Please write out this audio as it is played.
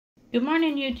Good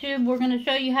morning, YouTube. We're going to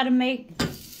show you how to make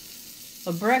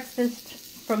a breakfast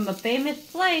from a famous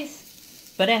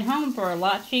place, but at home for a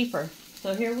lot cheaper.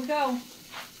 So here we go.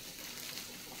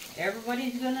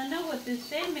 Everybody's going to know what this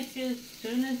sandwich is as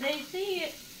soon as they see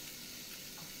it,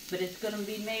 but it's going to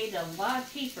be made a lot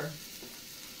cheaper.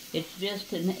 It's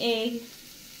just an egg,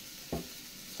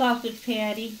 sausage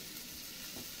patty,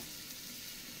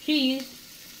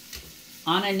 cheese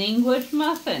on an English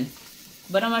muffin.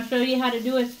 But I'm going to show you how to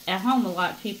do it at home a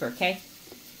lot cheaper, okay?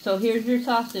 So here's your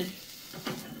sausage.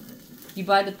 You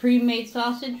buy the pre-made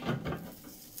sausage.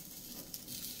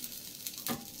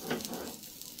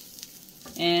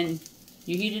 And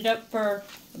you heat it up for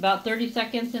about 30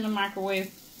 seconds in the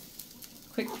microwave.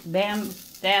 Quick, bam,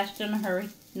 fast, in a hurry.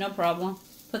 No problem.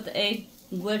 Put the egg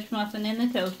English muffin in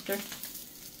the toaster.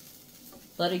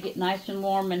 Let it get nice and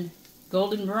warm and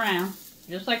golden brown.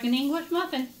 Just like an English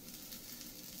muffin.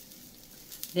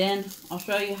 Then I'll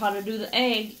show you how to do the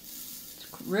egg. It's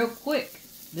real quick.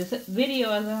 This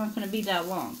video is not going to be that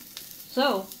long.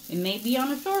 So, it may be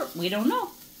on a short. We don't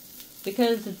know.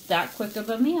 Because it's that quick of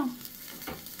a meal.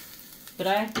 But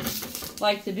I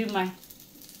like to do my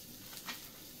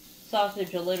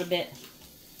sausage a little bit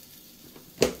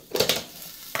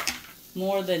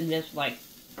more than just like,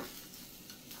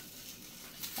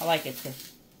 I like it to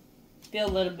feel a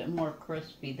little bit more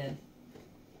crispy than,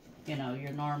 you know,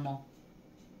 your normal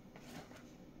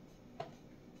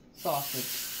sausage.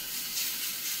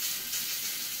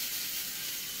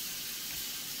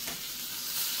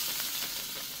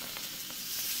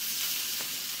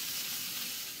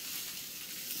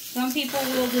 Some people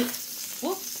will do,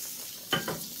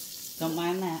 whoops, don't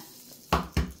mind that.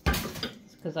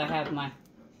 It's because I have my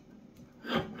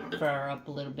fryer up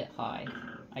a little bit high.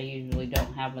 I usually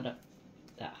don't have it up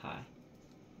that high.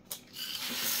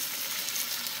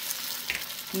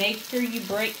 Make sure you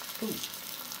break, ooh.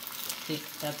 See,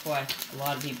 that's why a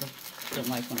lot of people don't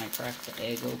like when I crack the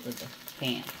egg over the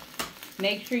pan.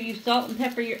 Make sure you salt and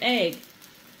pepper your egg.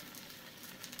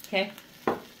 Okay?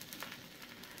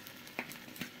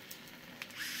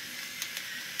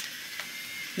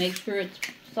 Make sure it's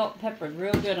salt and peppered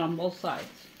real good on both sides.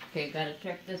 Okay, gotta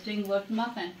check this English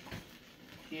muffin.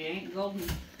 She ain't golden.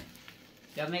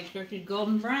 Gotta make sure she's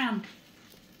golden brown.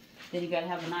 Then you gotta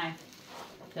have a knife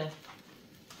to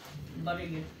butter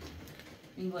your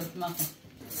English muffin.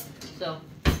 So,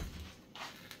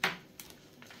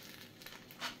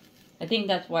 I think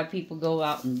that's why people go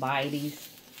out and buy these,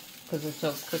 because they're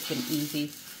so quick and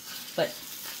easy. But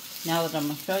now that I'm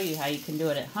going to show you how you can do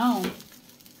it at home,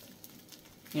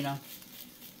 you know,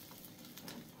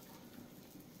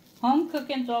 home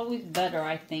cooking's always better,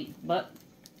 I think.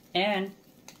 And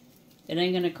it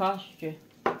ain't going to cost you,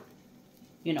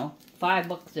 you know,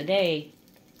 $5 a day.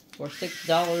 Or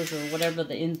 $6 or whatever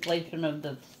the inflation of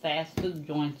the fast food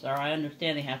joints are. I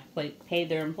understand they have to pay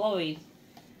their employees.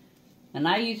 And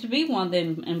I used to be one of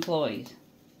them employees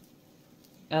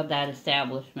of that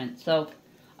establishment. So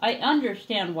I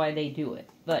understand why they do it.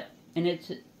 And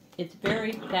it's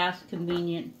very fast,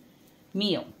 convenient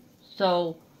meal.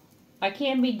 So I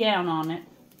can't be down on it,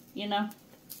 you know.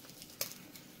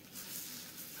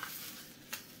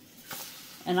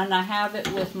 And then I have it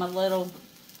with my little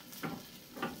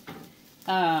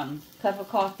cup of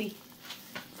coffee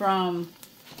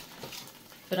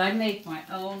but I make my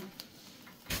own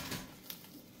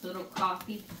little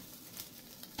coffee.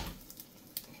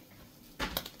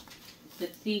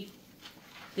 But see,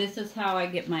 this is how I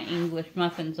get my English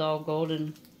muffins all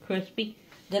golden crispy.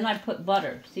 Then I put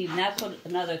butter. See, and that's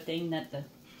another thing that the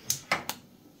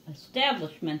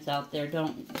establishments out there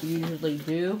don't usually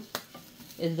do,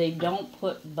 is they don't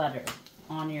put butter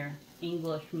on your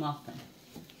English muffin.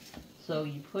 So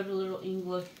you put a little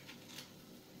English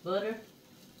butter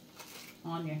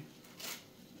on your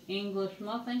English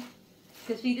muffin.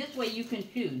 Because see, this way you can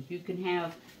choose. You can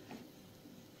have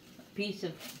a piece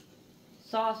of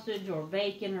sausage or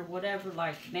bacon or whatever,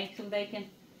 like make some bacon.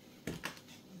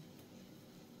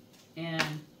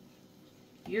 And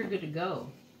you're good to go,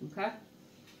 okay?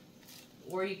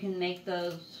 Or you can make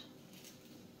those,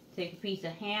 take a piece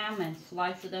of ham and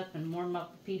slice it up and warm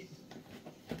up a piece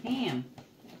of ham.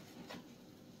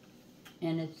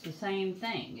 And it's the same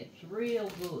thing. It's real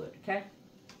good, okay?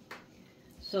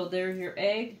 So there's your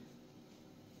egg.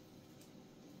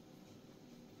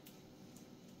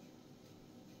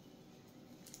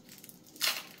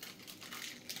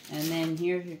 And then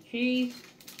here's your cheese.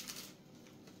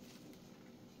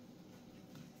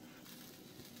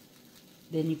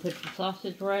 Then you put your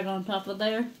sausage right on top of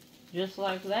there, just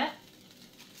like that.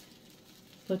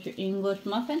 Put your English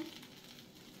muffin.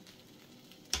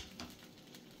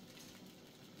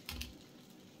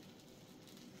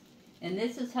 And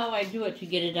this is how I do it to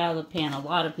get it out of the pan. A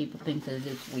lot of people think that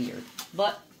it's weird.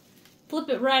 But flip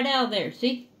it right out of there,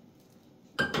 see?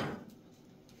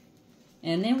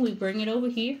 And then we bring it over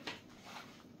here.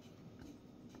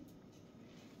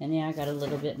 And yeah, I got a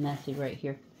little bit messy right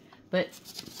here. But,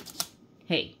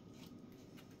 hey.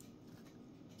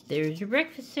 There's your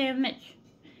breakfast sandwich.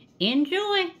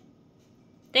 Enjoy.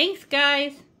 Thanks,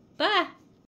 guys. Bye.